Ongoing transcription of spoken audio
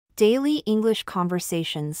Daily English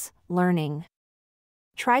conversations, learning.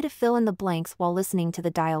 Try to fill in the blanks while listening to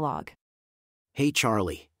the dialogue. Hey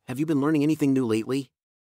Charlie, have you been learning anything new lately?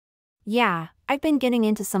 Yeah, I've been getting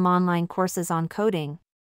into some online courses on coding.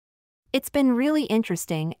 It's been really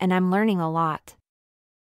interesting and I'm learning a lot.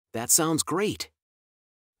 That sounds great.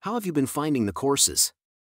 How have you been finding the courses?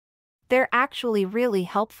 They're actually really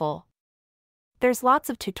helpful. There's lots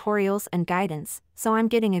of tutorials and guidance, so I'm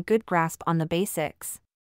getting a good grasp on the basics.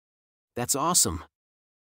 That's awesome.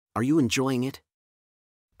 Are you enjoying it?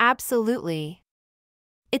 Absolutely.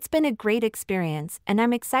 It's been a great experience and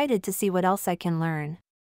I'm excited to see what else I can learn.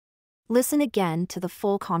 Listen again to the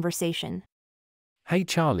full conversation. Hey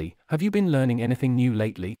Charlie, have you been learning anything new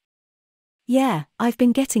lately? Yeah, I've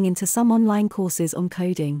been getting into some online courses on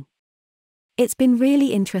coding. It's been really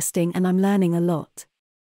interesting and I'm learning a lot.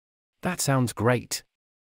 That sounds great.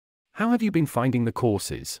 How have you been finding the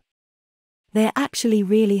courses? They're actually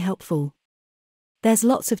really helpful. There's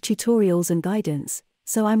lots of tutorials and guidance,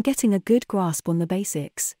 so I'm getting a good grasp on the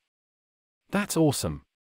basics. That's awesome.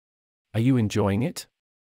 Are you enjoying it?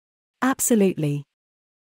 Absolutely.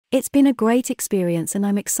 It's been a great experience and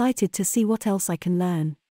I'm excited to see what else I can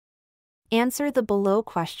learn. Answer the below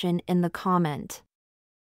question in the comment.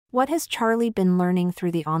 What has Charlie been learning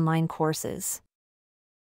through the online courses?